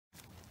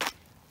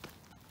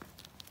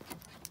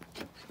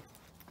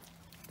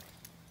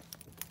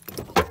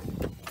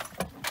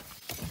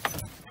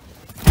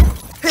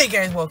Hey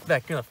guys, welcome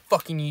back to another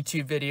fucking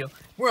YouTube video.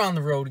 We're on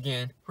the road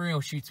again. We're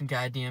gonna shoot some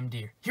goddamn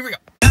deer. Here we go.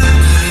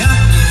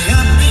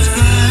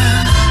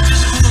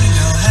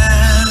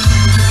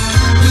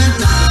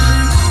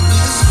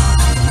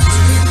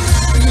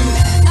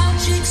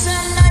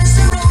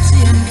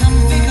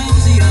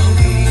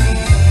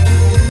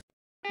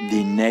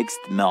 The next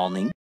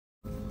morning.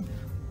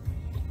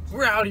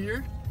 We're out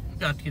here.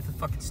 Got to get the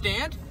fucking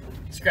stand.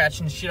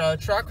 Scratching the shit out of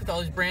the truck with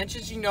all these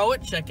branches. You know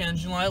it. Check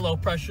engine light, low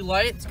pressure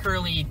light. It's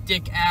currently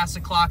dick ass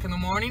o'clock in the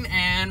morning,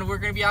 and we're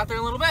gonna be out there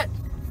in a little bit.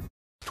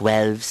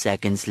 12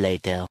 seconds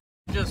later.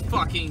 Just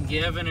fucking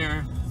giving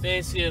her.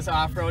 Basically, this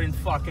off-roading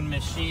fucking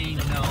machine,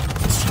 you know.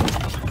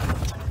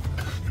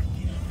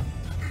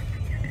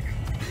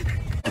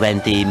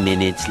 20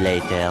 minutes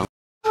later.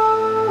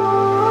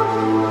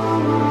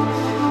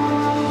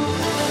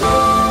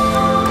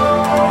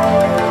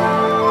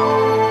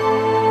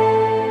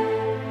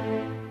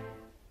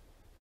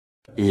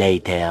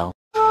 Later.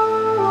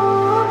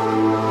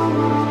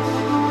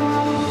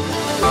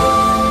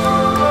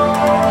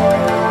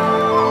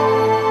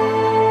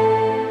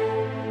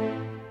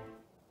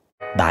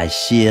 By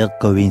sheer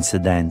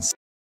coincidence.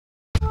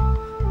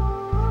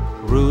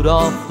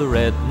 Rudolph the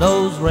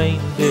red-nosed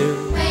reindeer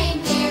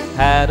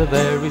had a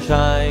very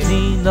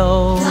shiny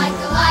nose, like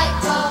a light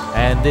bulb,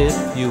 and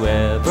if you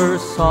ever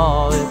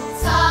saw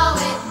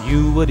it,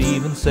 you would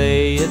even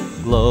say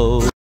it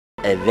glowed.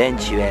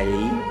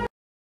 Eventually.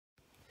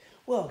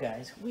 Well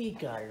guys, we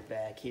got her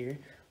back here,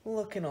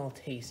 looking all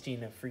tasty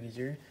in the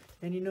freezer,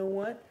 and you know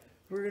what?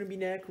 We're gonna be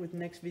back with the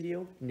next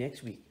video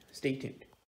next week. Stay tuned.